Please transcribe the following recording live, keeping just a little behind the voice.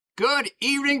Good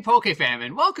evening, PokeFam,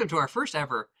 and welcome to our first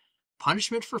ever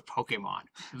punishment for Pokemon.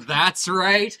 That's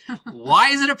right. Why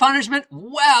is it a punishment?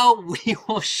 Well, we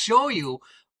will show you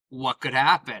what could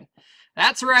happen.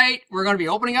 That's right. We're going to be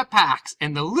opening up packs,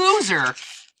 and the loser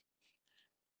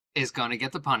is going to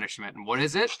get the punishment. And what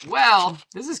is it? Well,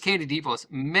 this is Candy Depot's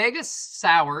Mega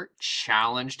Sour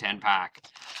Challenge 10-pack.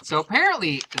 So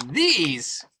apparently,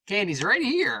 these candies right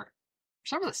here are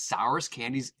some of the sourest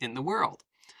candies in the world.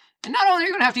 And not only are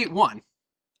you going to have to eat one,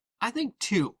 I think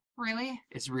two. Really?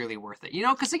 It's really worth it. You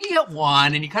know, because like you get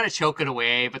one and you kind of choke it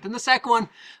away. But then the second one,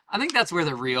 I think that's where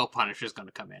the real punishment is going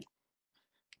to come in.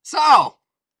 So,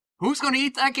 who's going to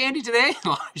eat that candy today?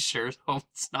 Well, I sure hope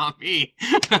it's not me.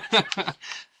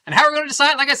 And how we're going to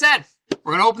decide, like I said,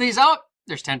 we're going to open these up.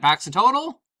 There's 10 packs in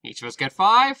total. Each of us get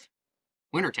 5.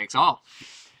 Winner takes all.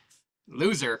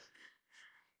 Loser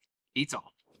eats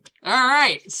all. All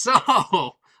right,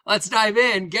 so let's dive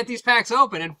in, get these packs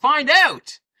open, and find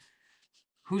out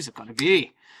who's it going to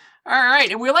be. All right,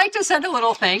 and we'd like to send a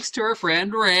little thanks to our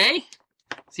friend Ray.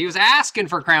 He was asking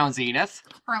for Crown Zenith.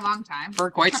 For a long time. For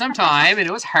quite some time, and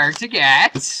it was hard to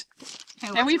get.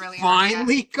 And we really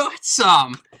finally got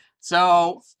some.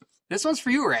 So, this one's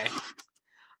for you, Ray.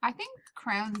 I think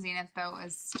Crown Zenith, though,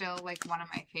 is still, like, one of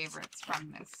my favorites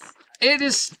from this. It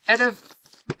is, out of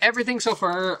everything so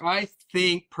far, I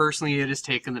think, personally, it has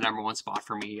taken the #1 spot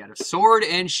for me out of Sword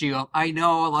and Shield. I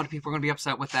know a lot of people are going to be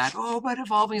upset with that. Oh, but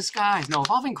Evolving Skies. No,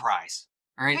 Evolving Cries.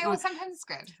 All right? Okay, well, sometimes it's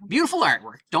good. Beautiful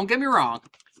artwork. Don't get me wrong.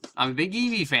 I'm a big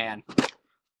Eevee fan.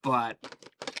 But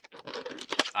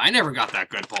I never got that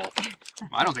good pull.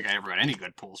 I don't think I ever got any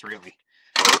good pulls, really.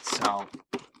 So,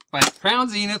 but Crown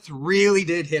Zenith really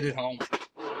did hit it home.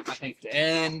 I think to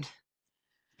end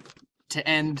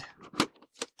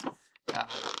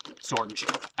Sword and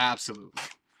Shield. Absolutely.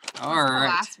 All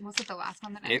right. Was it the last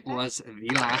one that ended? It was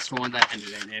the last one that ended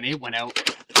it, and it went out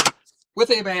with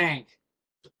a bang.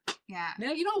 Yeah.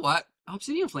 Now, you know what?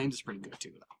 Obsidian Flames is pretty good,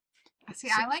 too, though. See,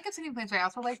 I like Obsidian Flames, but I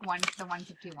also like the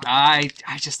 151. I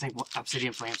just think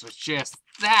Obsidian Flames was just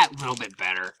that little bit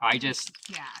better. I enjoyed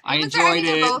it.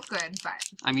 They're both good, but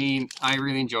I mean, I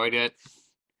really enjoyed it,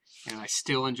 and I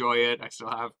still enjoy it. I still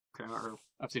have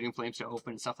Obsidian Flames to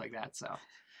open and stuff like that. So,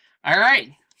 all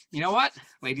right, you know what?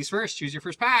 Ladies first. Choose your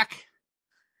first pack.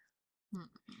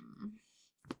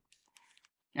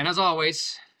 And as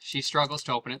always, she struggles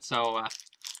to open it. So.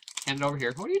 Hand it over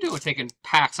here. What are you doing taking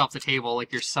packs off the table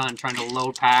like your son trying to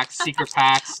load packs, secret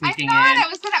packs, sneaking in? I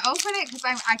was going to open it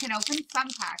because I can open some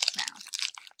packs now.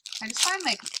 I just find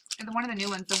like one of the new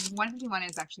ones, the 151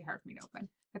 is actually hard for me to open.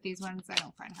 But these ones I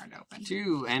don't find hard to open.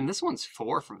 2, and this one's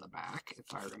 4 from the back,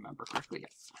 if I remember correctly.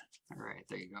 Yes. All right,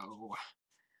 there you go.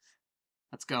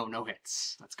 Let's go. No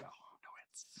hits. Let's go. No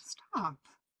hits. Stop.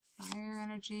 Fire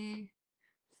Energy.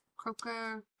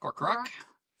 Croca. Cork.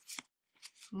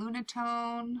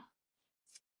 Lunatone.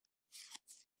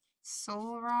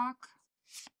 Solrock,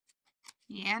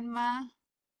 Yanma,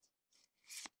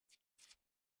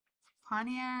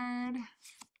 Poniard,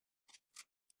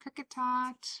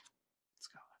 Kricketot. Let's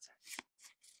go. That's it.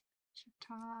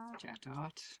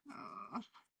 Chatot.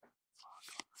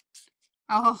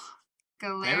 Oh,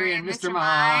 Galarian, Mr.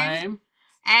 Mime.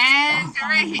 And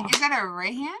is that a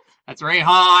Rayhan? That's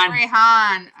Rayhan.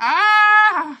 Rayhan.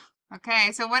 Ah.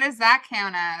 Okay, so what does that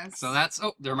count as? So that's,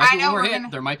 there might be one more hit.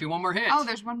 There might be one more hit. Oh,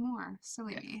 there's one more.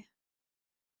 Silly me.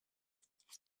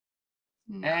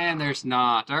 No. And there's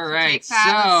not. All right,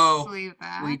 so we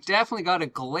definitely got a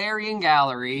Galarian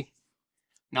Gallery,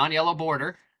 non-yellow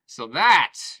border. So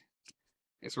that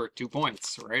is worth 2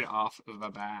 points right off the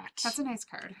bat. That's a nice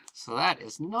card. So that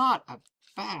is not a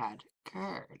bad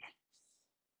card.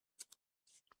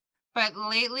 But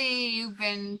lately you've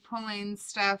been pulling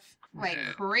stuff like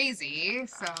crazy,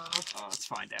 so let's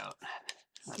find out.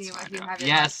 See what you have.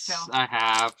 Yes, I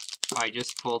have. I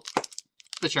just pulled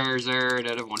the Charizard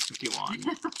out of 151.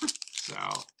 So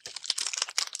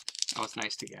that was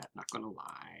nice to get, not gonna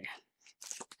lie.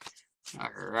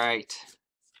 Alright.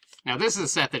 Now this is a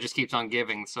set that just keeps on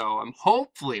giving, so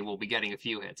hopefully we'll be getting a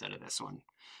few hits out of this one.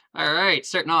 Alright,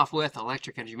 starting off with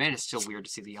Electric Energy. Man, it's still weird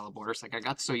to see the yellow borders. Like, I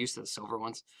got so used to the silver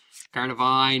ones.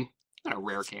 Carnivine, not a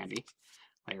rare candy.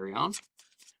 Larion.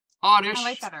 Oddish. I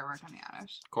like that artwork on the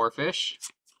Oddish. Corfish.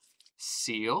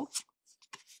 Seal.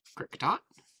 Kricketot.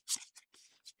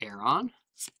 Aeron.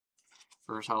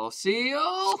 Reverse Hollow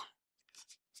Seal.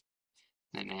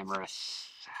 And Amorous.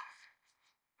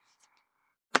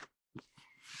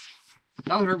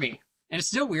 That was for me. And it's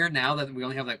still weird now that we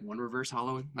only have like one reverse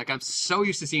hollow. Like, I'm so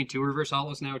used to seeing 2 reverse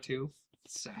hollows now, too.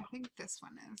 So I think this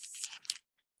one is.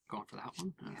 Going for that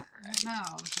one? Yeah. No.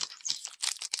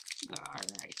 All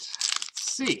right.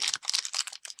 see.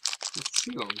 Let's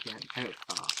see what we get out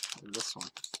of this one.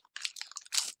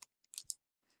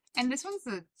 And this one's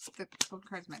the code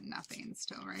cards meant nothing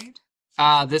still, right?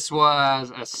 This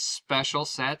was a special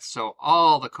set, so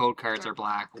all the code cards are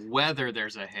black, whether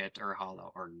there's a hit or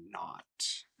holo or not.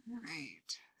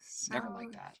 Alright. So, Never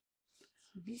like that.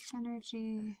 Beef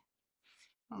Energy,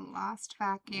 Lost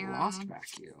Vacuum, Lost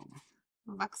Vacuum,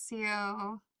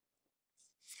 Luxio,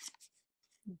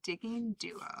 Digging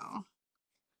Duo,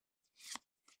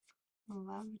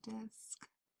 Love Disc,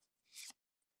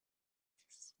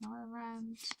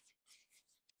 Snorunt,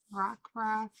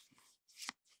 Rockruff,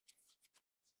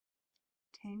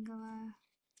 Tangela,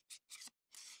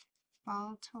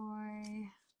 Ball Toy,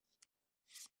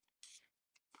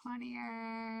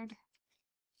 Poniard,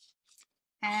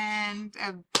 and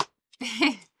a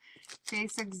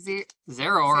basic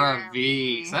Zeraora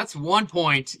V. So that's 1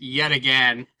 point yet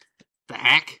again. The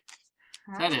heck?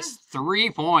 That is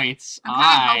 3 points. I'm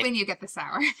kind of hoping you get the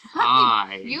sour.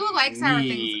 You like sour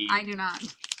things. I do not.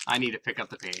 I need to pick up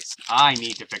the pace. I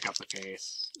need to pick up the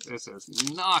pace. This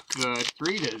is not good.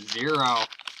 3-0.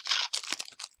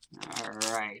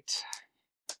 Alright.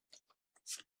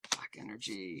 Black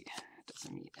Energy.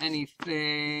 Doesn't mean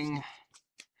anything.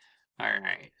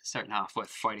 Alright. Starting off with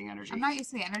Fighting Energy. I'm not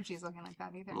used to the energies looking like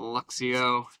that either.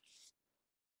 Luxio.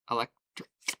 Electric.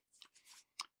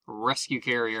 Rescue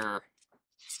Carrier.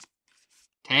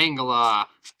 Tangela.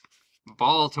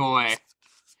 Ball Toy.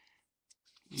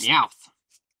 Meowth.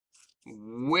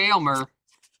 Whalmer.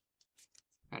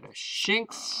 Got a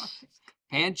Shinx.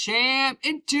 Pancham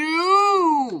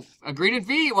into a Green and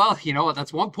V. Well, you know what?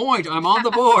 That's 1 point. I'm on the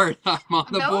board. I'm on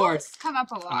the board. Those come up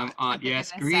a lot. I'm on.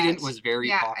 Yes, Greedent was very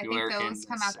popular. I think those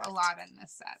come up a lot in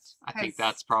this set. I think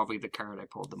that's probably the card I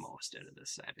pulled the most out of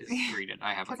this set is Greedent.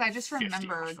 I have because like I just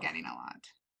remember getting a lot.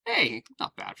 Hey,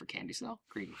 not bad for candies though.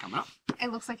 Greedent coming up.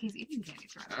 It looks like he's eating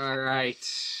candies right now. All right,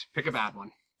 pick a bad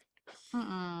one.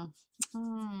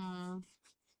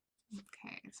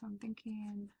 Okay, so I'm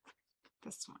thinking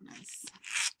this one is.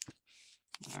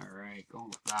 All right, going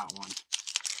with that one.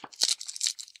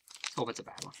 Hope it's a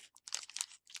bad one.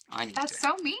 I need That's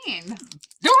so mean.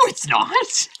 No, it's not. I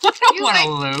don't want to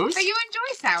lose. But you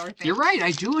enjoy sour things. You're right.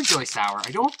 I do enjoy sour.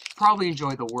 I don't probably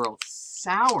enjoy the world's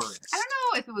sourest. I don't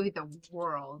know if it would be the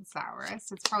world's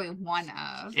sourest. It's probably one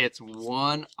of. It's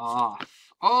one off.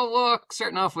 Oh, look.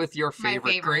 Starting off with your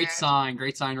favorite. Great sign.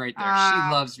 Great sign right there.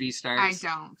 She loves V-Stars. I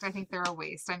don't. I think they're a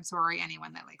waste. I'm sorry,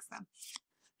 anyone that likes them.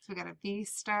 So we got a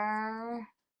V-Star,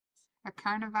 a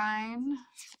Carnivine,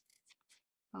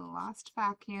 a Lost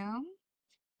Vacuum,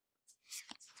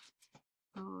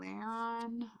 a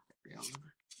Lairon,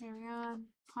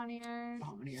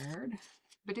 Poniard,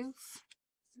 Bidoof.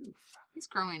 He's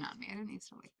growing on me. I didn't used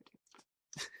to like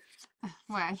Bidoof.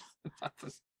 What?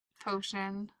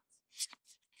 Potion.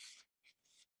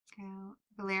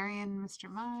 Galarian, Mr.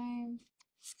 Mime.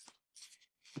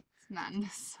 None.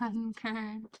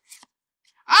 Sunkern.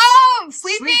 Oh!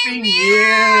 Sleeping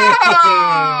You!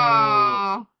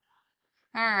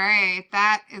 Alright,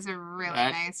 that is a really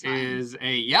nice one. That is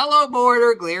a yellow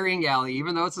border Galarian Galley,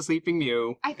 even though it's a Sleeping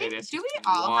Mew. I think, do we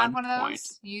all have one of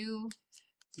those?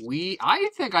 I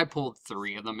think I pulled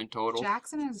 3 of them in total.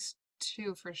 Jackson has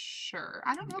 2 for sure.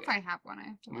 I don't know if I have one. I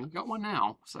have to. We got one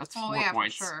now, so that's 4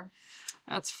 points. For sure.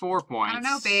 That's 4 points. I don't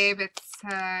know, babe. It's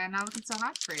not looking so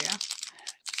hot for you.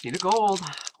 Need a gold.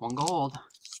 1 gold.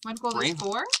 1 gold is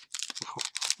 4?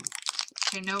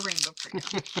 Okay, no rainbow for you.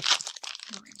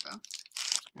 No rainbow.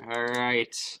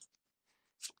 Alright.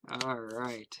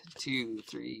 Alright. 2,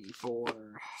 3,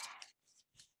 4.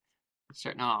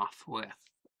 Starting off with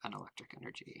an Electric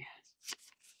Energy.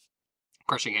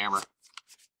 Crushing Hammer.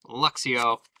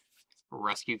 Luxio.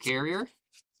 Rescue Carrier.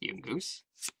 Yungoos.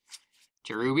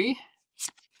 Cherubi.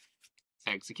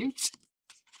 Execute.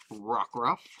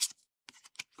 Rockruff.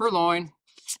 Purloin.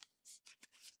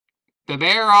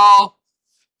 Bibarel.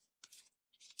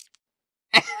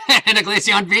 And a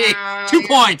Glaceon V. 2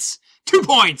 points. 2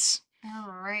 points.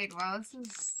 Alright, well, this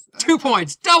is... 2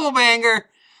 points. Double banger.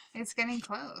 It's getting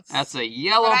close. That's a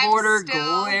yellow border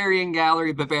Galarian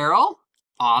Gallery Bibarel.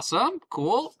 Awesome.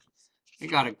 Cool. We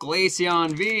got a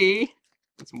Glaceon V.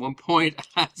 That's 1 point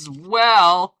as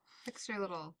well. Fix your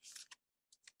little...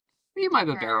 Leave my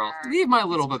Bibarel. Leave my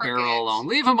little Bibarel alone.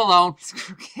 Leave him alone.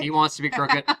 He wants to be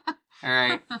crooked. All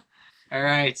right. All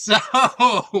right. So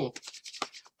 4-3.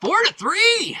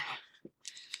 I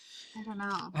don't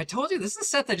know. I told you this is a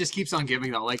set that just keeps on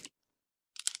giving though. Like,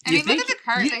 I mean, look at the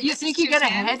cards. You think you get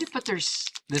ahead, but this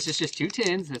is just 2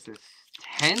 tins. This is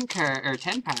 10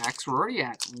 packs. We're already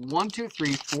at 1, 2,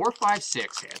 3, 4, 5,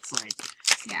 6 hits. Like,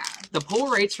 Yeah. The pull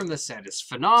rates from the set is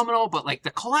phenomenal, but like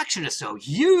the collection is so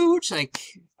huge. Like,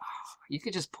 you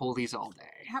could just pull these all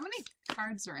day. How many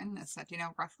cards are in this set? Do you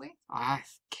know roughly? I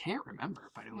can't remember,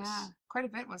 but it was. Yeah, quite a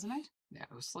bit, wasn't it? Yeah,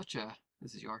 it was such a.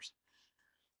 This is yours.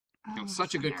 Oh, It was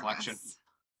such a so good nervous. collection.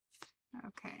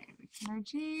 Okay,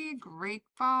 Energy, Great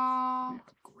Ball, Yeah,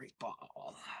 great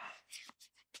ball.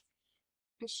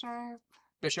 Bisharp.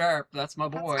 Bisharp, that's my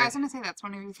boy. I was gonna say that's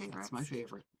one of your favorites. That's my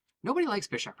favorite. Nobody likes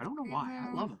Bisharp. I don't know why.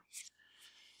 I love him.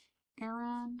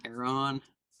 Aaron.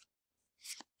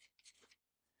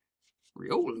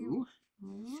 Riolu.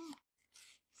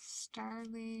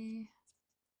 Starly.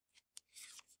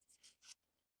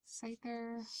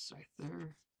 Scyther. Sorry,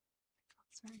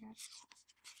 guys.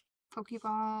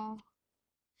 Pokeball.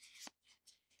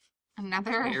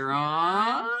 Another.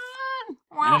 Aaron.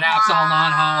 And an Absol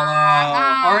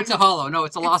non-hollow. Or it's a hollow. No,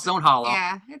 it's a Lost Zone hollow.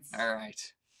 Yeah. It's... All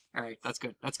right. All right. That's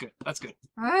good. That's good. That's good.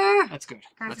 Ah, That's good.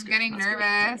 I'm That's good. getting That's good. nervous.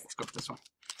 Right, let's go for this one.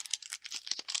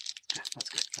 Yeah, that's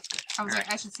good. That's good. Oh, All sorry.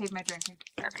 right. I should save my drinking.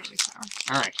 That's really sour.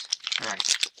 All right. All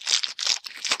right.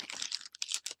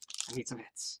 I need some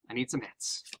hits. I need some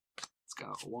hits. Let's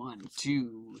go. 1,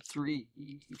 2, 3,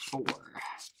 4.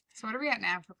 So what are we at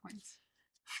now for points?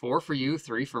 4 for you,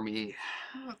 3 for me.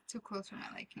 Oh, too close for my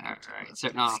liking. All right.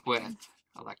 Starting off with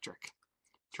Electric,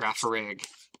 Girafarig,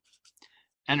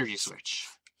 Energy Switch,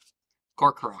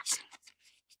 Corkrock,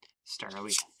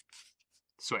 Starly,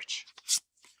 Switch,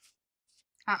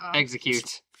 Uh-oh.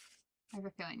 Execute, I have a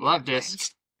feeling. Love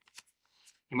Disc,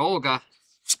 Emolga.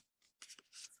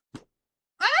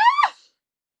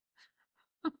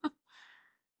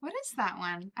 What is that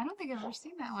one? I don't think I've ever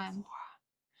seen that one.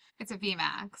 It's a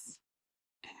VMAX.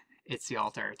 It's the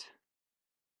alt art.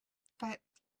 But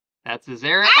That's a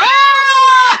Zera.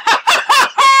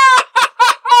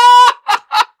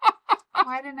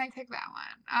 why didn't I pick that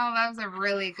one? Oh, that was a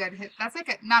really good hit. That's like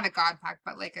a, not a god pack,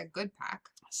 but like a good pack.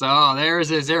 So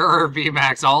there's a Zero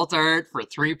VMAX alt art for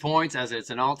 3 points, as it's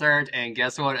an alt art, and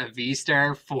guess what? A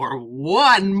V-Star for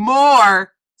 1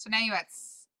 more. So now you at...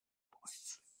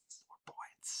 4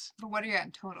 points. But what are you at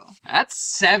in total? That's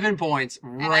 7 points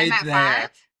And right I'm at there.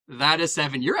 5? That is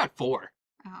 7. You're at 4.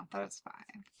 Oh, I thought it was 5.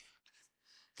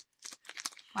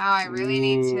 Wow, I really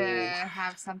need to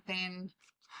have something...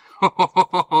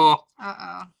 Uh-oh.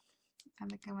 I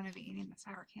think I'm going to be eating the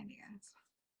sour candy, guys.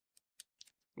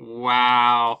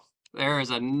 Wow. There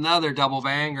is another double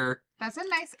banger. That's a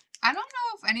nice... I don't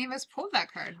know if any of us pulled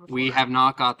that card before. We have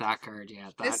not got that card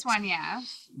yet. This one, yeah.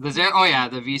 The Zero... Oh, yeah,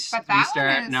 the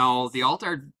V-Star. Is... No, the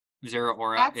Altar Zero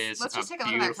Aura is Let's just a take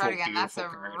a look at that card again. That's a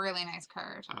card. really nice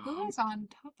card. Who is on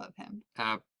top of him?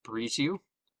 Parisu.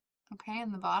 Okay,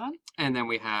 in the bottom? And then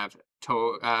we have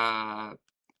I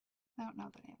don't know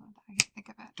the name of that. I can't think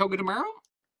of it. Togedemaru?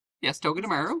 Yes,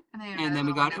 Togedemaru. And then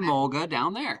we got Emolga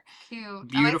down there. Cute.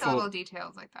 Beautiful. I like the little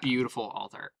details like that. Beautiful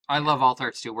alt art. I love alt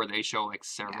arts too, where they show like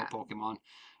several Yeah. Pokemon.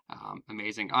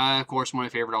 Amazing. Of course, one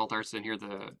of my favorite alt arts in here,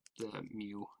 the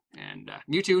Mew and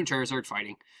Mewtwo and Charizard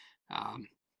fighting.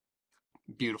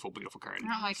 Beautiful, beautiful card. I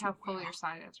don't like how full your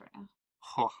side is right now.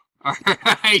 Oh, all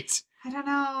right. I don't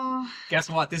know. Guess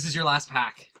what? This is your last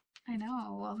pack. I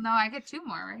know. Well, no, I get 2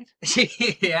 more, right?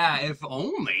 Yeah, if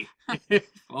only. If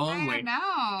I only. don't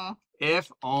know.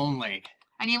 If only.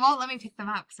 And you won't let me pick them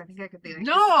up because I think I could be like,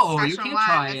 No, this is you a special can one.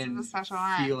 try This and is a special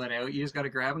one. feel it out. You just got to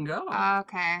grab and go.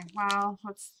 Okay. Well,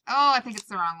 let's. Oh, I think it's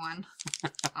the wrong one.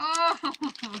 Oh.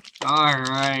 All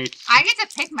right. I get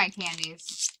to pick my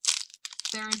candies.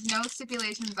 There is no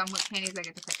stipulations on what candies I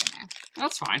get to pick in there.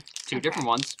 That's fine. 2 Okay. different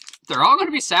ones. They're all going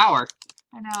to be sour.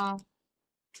 I know.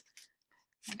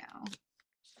 I know.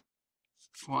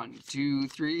 1, 2,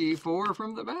 3, 4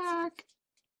 from the back.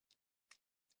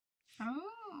 Oh.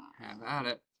 Have at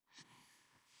it.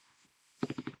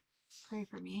 Pray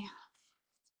for me.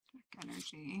 Dark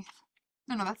energy.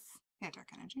 No, that's dark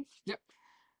energy. Yep.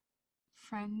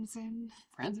 Friends in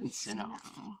Sinnoh.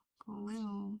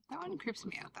 Gloom. That one creeps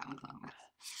me out. That one a little bit.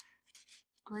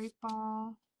 Great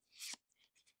Ball.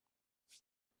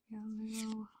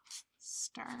 Yellow.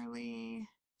 Starly.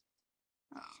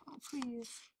 Oh, please.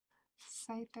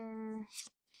 Scyther.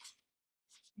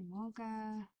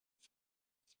 Emolga.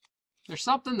 There's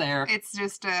something there. It's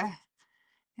just a...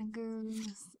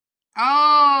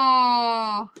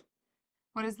 Oh!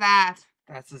 What is that?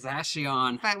 That's a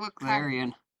Zacian. That what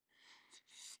Clarion.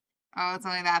 Oh, it's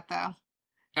only that, though.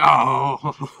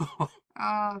 Oh!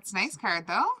 Oh, it's a nice card,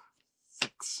 though.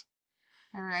 6.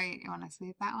 All right, you want to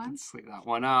sleeve that one? Let's sleeve that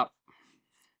one up.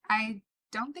 I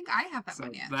don't think I have that So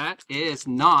one yet. that is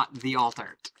not the alt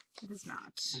art. It is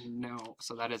not. No.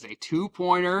 So that is a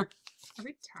 2-pointer. Are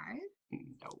we tied?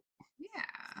 No. Yeah.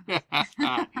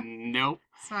 Yeah. Nope.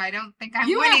 So I don't think I'm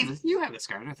You winning. have this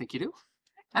card. I think you do.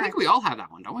 I think we all have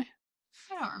that one, don't we?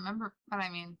 I don't remember, but I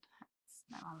mean,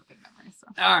 I don't have a good memory, so.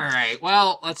 All right.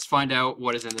 Well, let's find out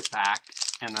what is in this pack,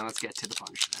 and then let's get to the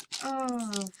punishment.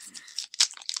 Oh.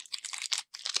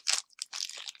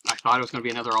 I thought it was going to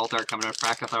be another Alt-Art coming out of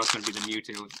pack. I thought it was going to be the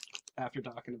Mewtwo after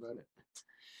talking about it.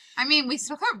 I mean, we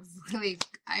still got really.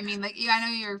 I mean, like, I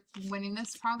know you're winning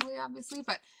this probably, obviously,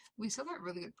 but we still got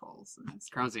really good pulls in this.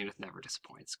 Crown Zenith never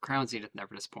disappoints. Crown Zenith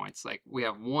never disappoints. Like, we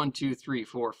have 1, 2, 3,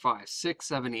 4, 5, 6,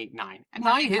 7, 8, 9. And how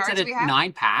 9 many hits cards at we have?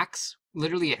 9 packs.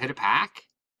 Literally a hit a pack.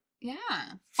 Yeah.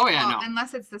 Oh, yeah, Well, no.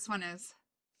 unless it's this one is.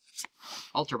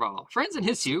 Ultra Ball. Friends and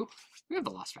Hissu. We have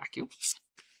the Lost Vacuum.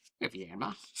 We have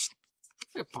Yanma.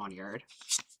 We have Pawniard.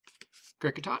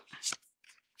 Kricketot.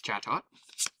 Chatot.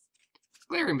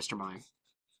 Glary Mr. Mime.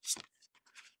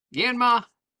 Yanma.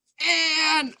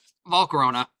 And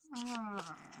Volcarona.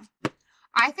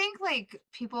 I think like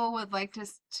people would like to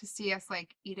see us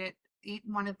like eat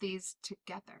one of these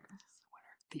together.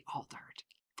 The Alt-Art.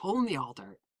 Pulling the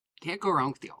Alt-Art. Can't go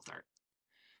wrong with the Alt-Art.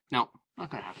 No, not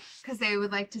gonna happen. Because they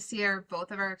would like to see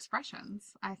both of our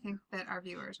expressions. I think that our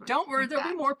viewers would. Don't worry, think there'll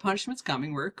that. be more punishments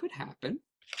coming where it could happen.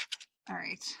 All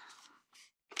right.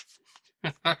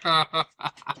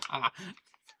 Oh,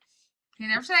 You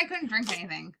never said I couldn't drink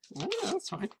anything. yeah, that's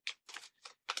fine.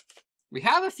 We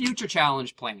have a future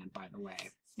challenge planned, by the way.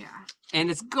 Yeah.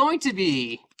 And it's going to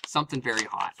be something very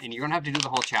hot. And you're going to have to do the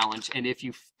whole challenge. And if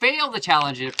you fail the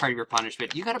challenge as part of your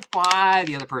punishment, you got to buy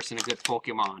the other person a good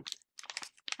Pokemon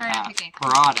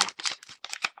product.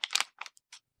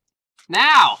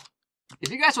 Now,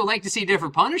 if you guys would like to see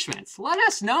different punishments, let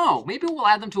us know. Maybe we'll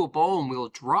add them to a bowl and we'll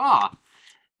draw.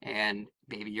 And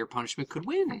maybe your punishment could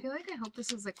win. I feel like I hope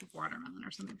this is like watermelon or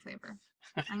something flavor.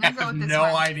 I'm going to go with this no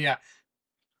one. idea.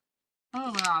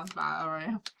 Oh my god, it's bad already.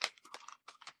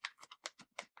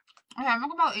 Okay, I'm gonna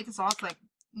go about eat this all. It's like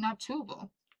not chewable.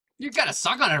 You've got to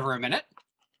suck on it for a minute.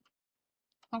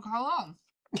 Like how long?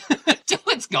 Till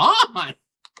it's gone. I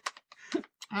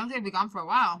don't think it'll be gone for a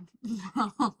while.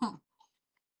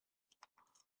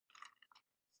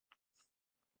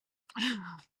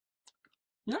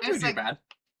 You're not It's doing too like- bad.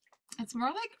 It's more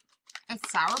like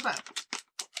it's sour, but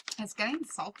it's getting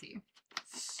salty.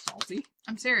 Salty?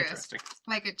 I'm serious. Interesting.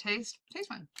 Like it tastes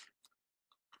fine.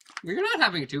 You're not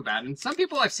having it too bad. And some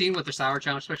people I've seen with their sour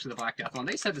challenge, especially the Black Death one,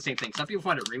 they said the same thing. Some people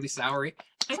find it really soury.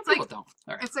 Some It's people like don't.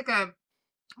 All right. it's like a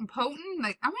potent,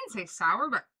 like I wouldn't say sour,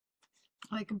 but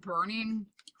like burning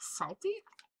salty.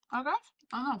 I guess.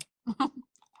 I don't know.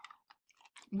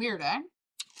 Weird, eh?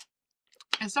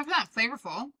 It's definitely not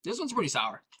flavorful. This one's pretty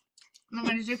sour. And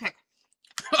what did you pick?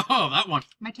 Oh, that one.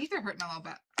 My teeth are hurting a little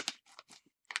bit.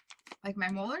 Like my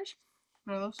molars,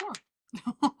 they're a little sore.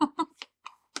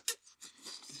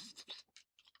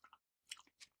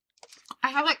 I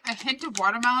have like a hint of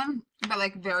watermelon, but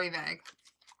like very vague.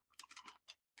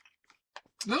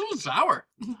 This one's sour.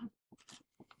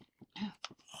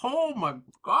 Oh my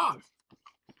god.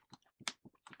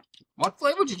 What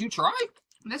flavor did you try?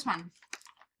 This one.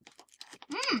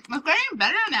 It's getting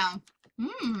better now.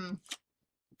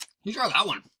 You try that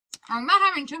one. I'm not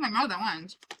having too many more than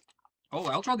once. Oh,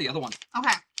 I'll try the other one.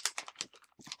 Okay.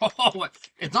 Oh,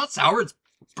 it's not sour, it's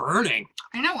burning.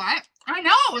 You know what? I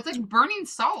know. It's like burning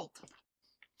salt.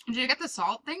 Did you get the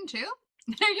salt thing too?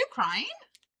 Are you crying?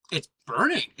 It's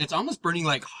burning. It's almost burning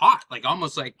like hot, like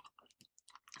almost like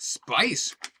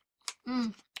spice.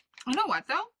 You know what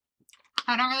though?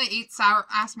 I don't really eat sour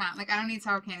asthma. Like I don't eat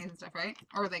sour candies and stuff, right?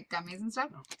 Or like gummies and stuff.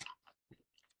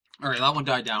 All right, that one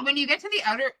died down. When you get to the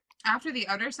after the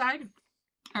outer side,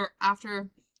 or after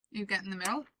you get in the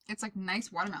middle, it's like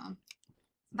nice watermelon.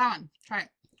 That one, try it.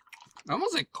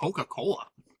 Almost like Coca-Cola.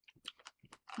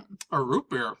 Or root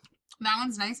beer. That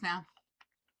one's nice now.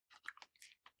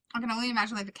 I can only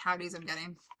imagine like the cavities I'm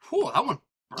getting. Oh, that one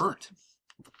burnt.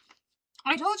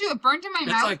 I told you it burnt in my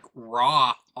It's mouth. like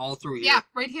raw all through here. Yeah,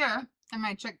 right here in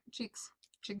my cheeks.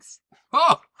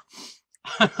 Oh!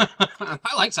 I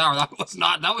like sour. That was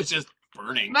not, that was just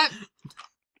burning. But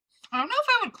I don't know if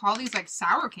I would call these like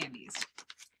sour candies.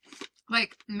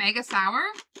 Like mega sour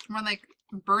or like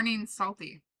burning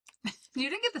salty. You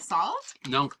didn't get the salt?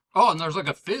 No. Oh, and there's like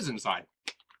a fizz inside.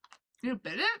 You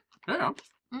bit it? Yeah.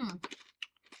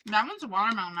 That one's a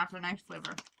watermelon after a nice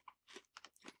flavor.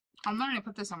 I'm not gonna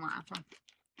put this on one after.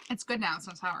 It's good now, it's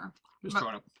not sour. Just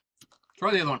try it.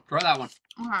 Try the other one. Try that one.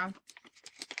 Okay.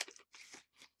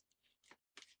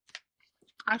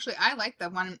 Actually, I like the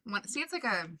one. See, it's like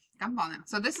a gumball now.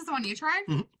 So this is the one you tried?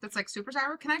 That's like super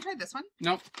sour. Can I try this one?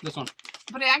 Nope, this one.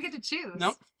 But I get to choose.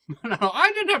 Nope. No,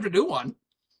 I didn't have to do one.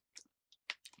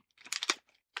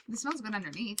 This smells good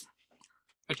underneath.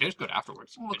 It tastes good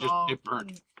afterwards. Oh, It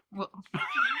burned. Well,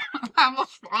 I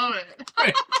almost swallowed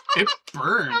it. It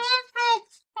burns.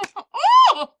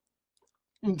 Oh!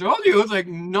 I told you, it's like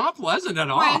not pleasant at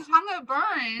all. My tongue is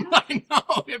burning. I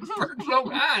know, it burns so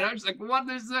bad. I was like, what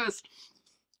is this?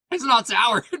 It's not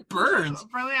sour, it burns.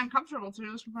 It's really uncomfortable to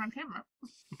do this in front of camera.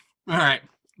 All right,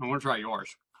 I want to try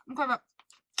yours. Okay, but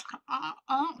I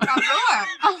don't do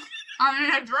it. I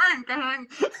need a drink.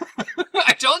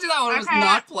 I told you that one was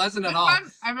not pleasant at all. I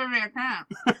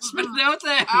can't. Spit it out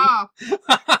there. Oh.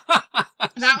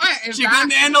 That one is She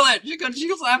couldn't handle it. She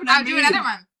was laughing at I'll me. do another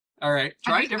one. All right,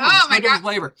 try a different Oh one. Try my a different God.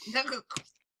 flavor.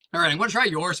 All right, I'm going to try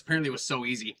yours. Apparently it was so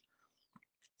easy.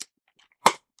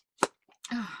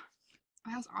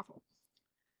 That was awful.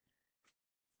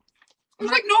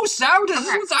 There's like no sourness. This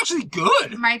one's actually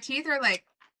good. My teeth are like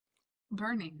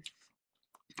burning.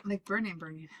 Like burning.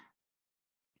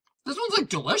 This one's like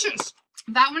delicious.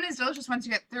 That one is delicious once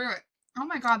you get through it. Oh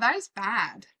my God, that is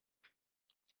bad.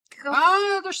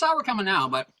 There's sour coming now,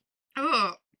 but...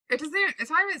 Ugh. It's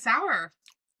not even sour.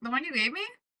 The one you gave me?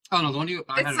 Oh no, the one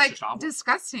I had it's like just awful.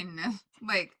 disgusting.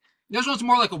 Like... This one's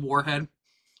more like a warhead.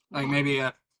 Like maybe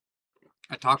a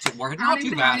toxic warhead. I don't Not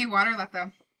even too have bad. any water left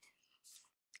though.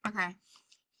 Okay.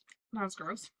 That was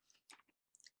gross.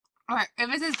 Okay, if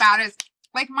it's as bad as...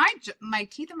 Like my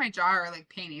teeth and my jaw are like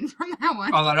paining from that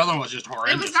one. Oh, that other one was just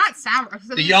horrendous. It was not sour.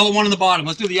 So the yellow one on the bottom.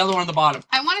 Let's do the yellow one on the bottom.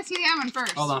 I want to see the other one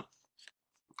first. Hold on.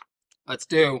 Let's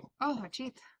do Oh, my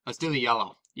teeth. the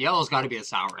yellow. Yellow's got to be the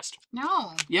sourest.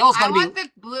 No. Yellow's got I to want be... the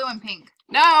blue and pink.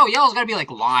 No, yellow's got to be like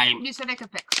lime. You said I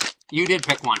could pick. You did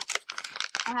pick one.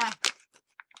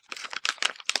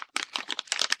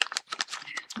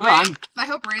 Well, I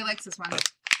hope Ray likes this one.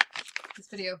 This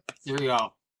video. Here we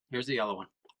go. Here's the yellow one.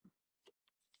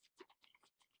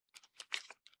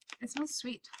 It smells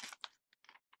sweet.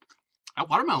 That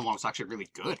watermelon one was actually really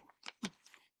good.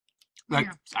 Like,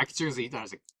 Yeah. I could seriously eat that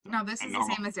as a... No, this is normal.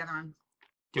 the same as the other one.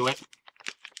 Do it.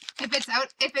 If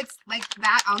it's like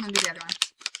that, I'm gonna do the other one.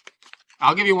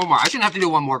 I'll give you one more. I shouldn't have to do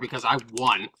one more because I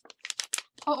won.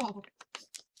 Oh.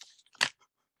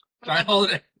 Try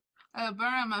hold it.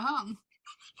 Burn on my tongue.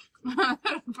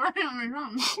 Burn on my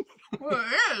tongue. Well,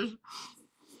 it is.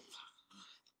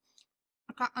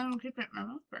 I don't keep it in my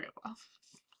mouth very well.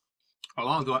 Hold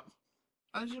on, do it.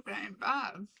 I was just getting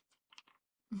bad.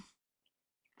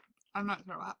 I'm not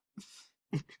sure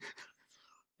what.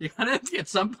 You gotta get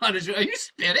some punishment. Are you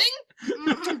spitting?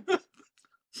 Mm-mm.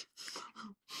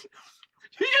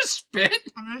 You just spit?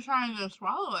 I'm just trying to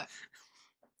swallow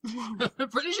it. I'm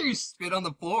pretty sure you spit on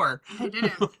the floor. I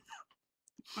didn't.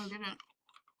 I didn't.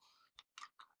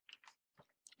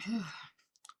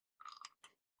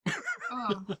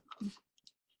 Oh.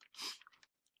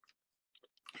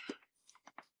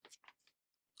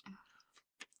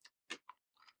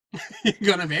 You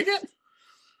gonna make it?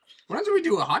 What happens if we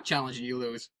do a hot challenge and you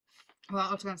lose?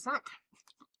 Well, it's gonna suck.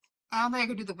 I don't think I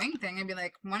could do the wing thing. I'd be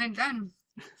like, one and done.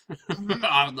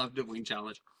 I would love to wing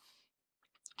challenge.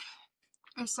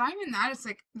 It's not even that. It's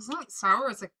like, it's not sour.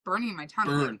 It's like burning my tongue.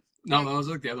 Burn. No, that was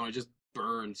like the other one. It just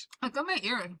burns. Like on my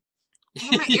ear.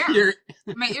 Look at my ear. You're-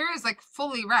 My ear is like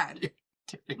fully red.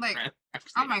 Like, red,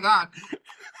 oh my God.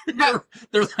 But,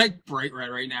 they're like bright red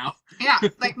right now. yeah,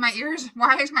 like my ears.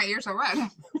 Why is my ear so red?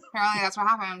 Apparently that's what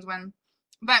happens when.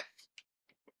 But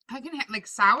I can like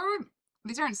sour.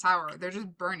 These aren't sour. They're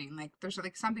just burning. Like there's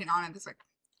like something on it that's like.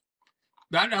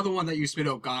 That other one that you spit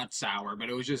out got sour, but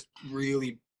it was just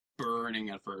really burning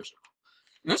at first.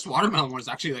 This watermelon one is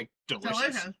actually like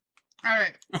delicious. All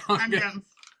right, I'm done.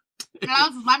 Now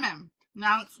it's lemon.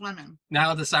 Now it's lemon.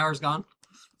 Now the sour's gone.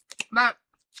 But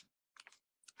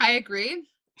I agree.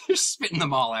 You're spitting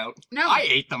them all out. No, I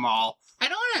ate them all. I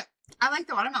don't want to. I like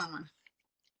the watermelon one.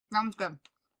 That one's good.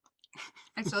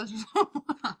 It's delicious.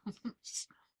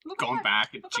 Look Going at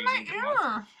back and look at my choosing the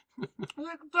ones. ear. It's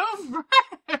like so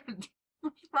red.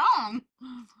 What's wrong?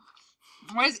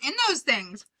 What is in those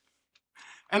things?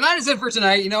 And that is it for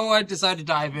tonight. You know what? Decided to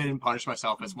dive in and punish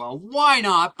myself as well. Why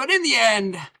not? But in the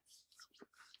end,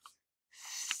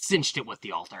 cinched it with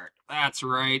the alt art. That's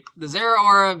right. The Zera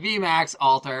Aura VMAX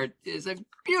alt art is a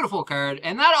beautiful card.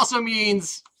 And that also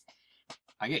means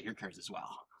I get your cards as well.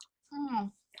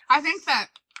 I think that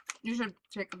you should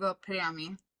take a little pity on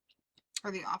me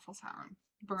for the awful sour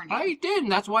burning. I did,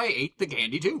 and that's why I ate the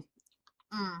candy too.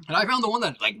 And I found the one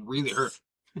that like really hurt.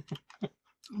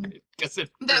 I guess it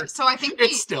hurts. So I think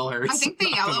It still hurts. I think the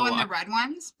not yellow gonna and lie. the red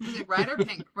ones, was it red or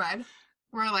pink? Red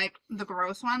were like the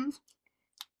gross ones,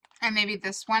 and maybe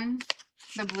this one,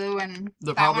 the blue and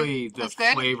Probably that one the was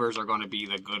good. flavors are going to be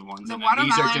the good ones. The And then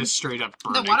these are watermelon- just straight up The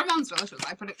burning. watermelon's delicious.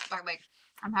 I put it like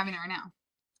I'm having it right now.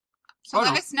 So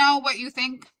let us know what you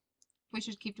think. We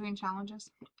should keep doing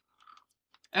challenges.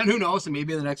 And who knows, and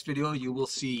maybe in the next video you will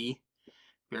see,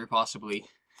 very possibly,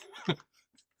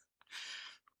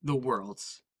 the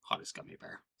world's hottest gummy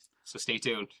bear. So stay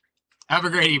tuned. Have a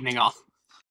great evening, all.